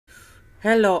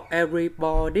Hello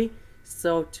everybody.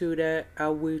 So today I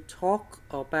will talk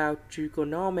about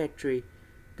trigonometry.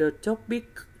 The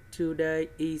topic today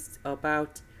is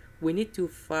about we need to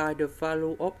find the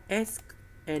value of x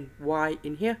and y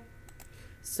in here.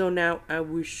 So now I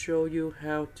will show you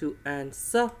how to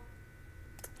answer.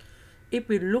 If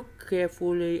we look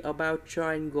carefully about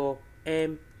triangle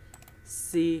MCB,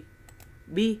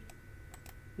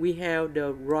 we have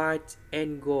the right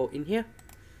angle in here.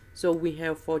 So we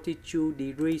have 42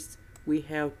 degrees. We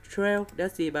have 12,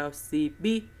 that's about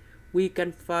CB. We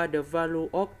can find the value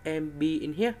of MB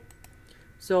in here.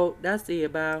 So that's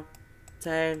about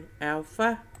tan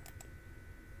alpha.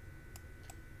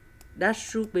 That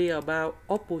should be about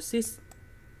opposite.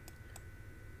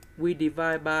 We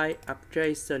divide by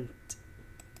adjacent.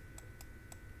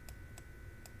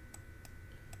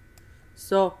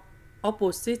 So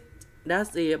opposite,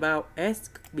 that's about S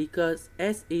because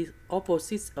S is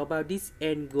opposite about this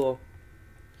angle.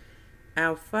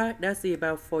 Alpha, that's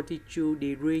about 42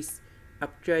 degrees.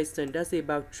 Adjacent, that's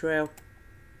about 12.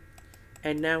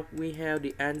 And now we have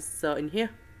the answer in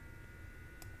here.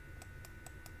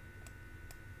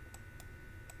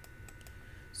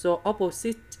 So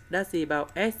opposite, that's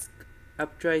about S.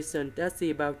 Adjacent, that's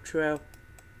about 12.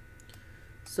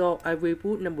 So I will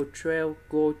put number 12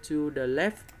 go to the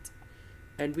left.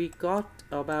 And we got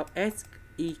about S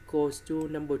equals to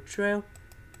number 12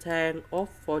 tan of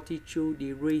 42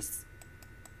 degrees.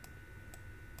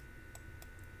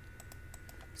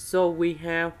 So we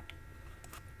have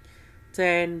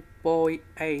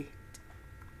 10.8.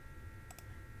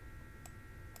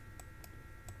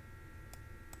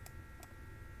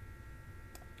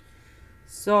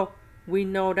 So we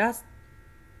know that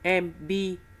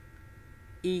MB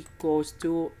equals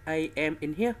to AM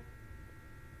in here.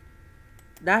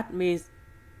 That means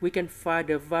we can find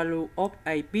the value of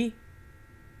AB.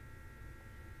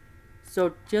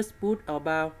 So just put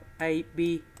about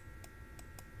AB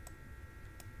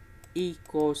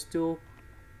equals to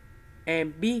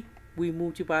MB. We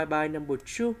multiply by number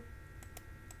 2.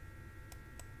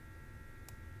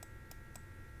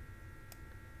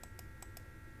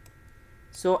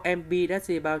 So MB, that's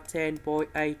about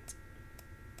 10.8.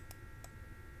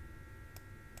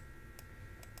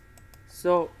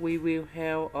 So we will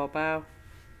have about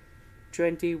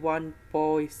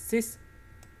 21.6.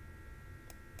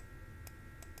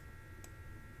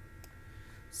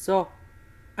 So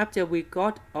after we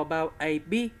got about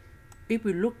AB, if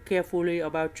we look carefully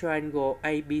about triangle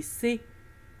ABC,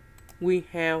 we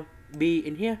have B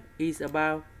in here is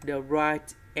about the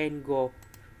right angle.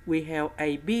 We have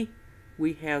AB,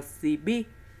 we have CB,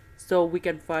 so we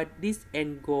can find this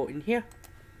angle in here.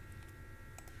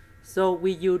 So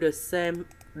we use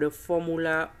the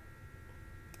formula.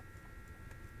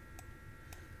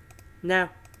 Now,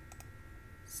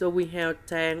 so we have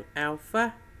tan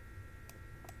alpha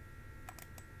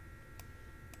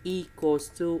equals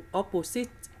to opposite,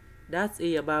 that's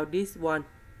about this one.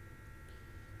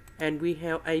 And we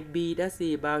have AB, that's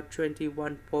about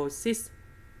 21.6.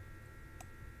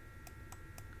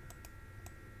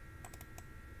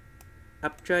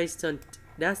 Adjacent,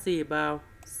 that's about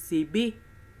CB.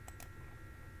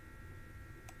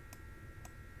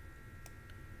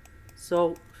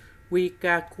 So we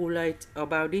calculate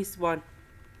about this one.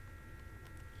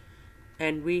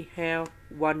 And we have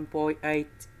 1.8.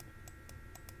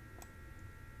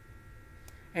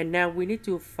 And now we need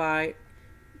to find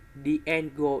the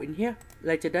angle in here.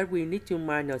 Later that we need to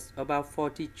minus about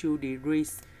 42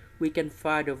 degrees. We can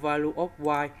find the value of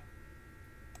y.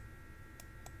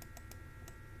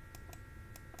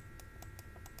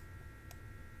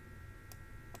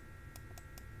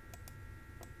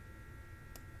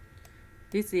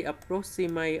 This is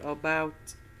approximate about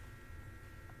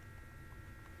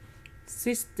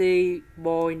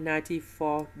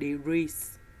 60.94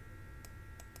 degrees.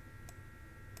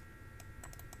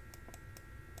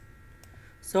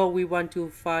 So we want to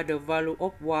find the value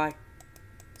of y.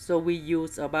 So we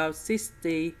use about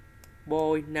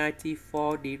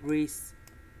 60.94 degrees.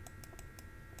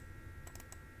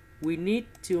 We need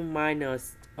to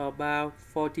minus about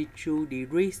 42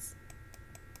 degrees.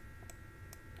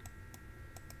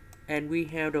 And we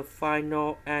have the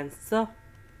final answer.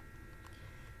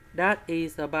 That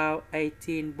is about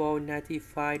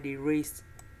 18.95 degrees.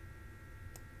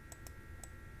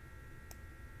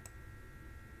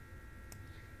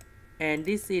 And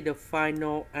this is the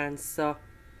final answer.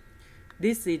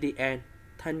 This is the end.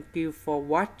 Thank you for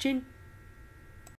watching.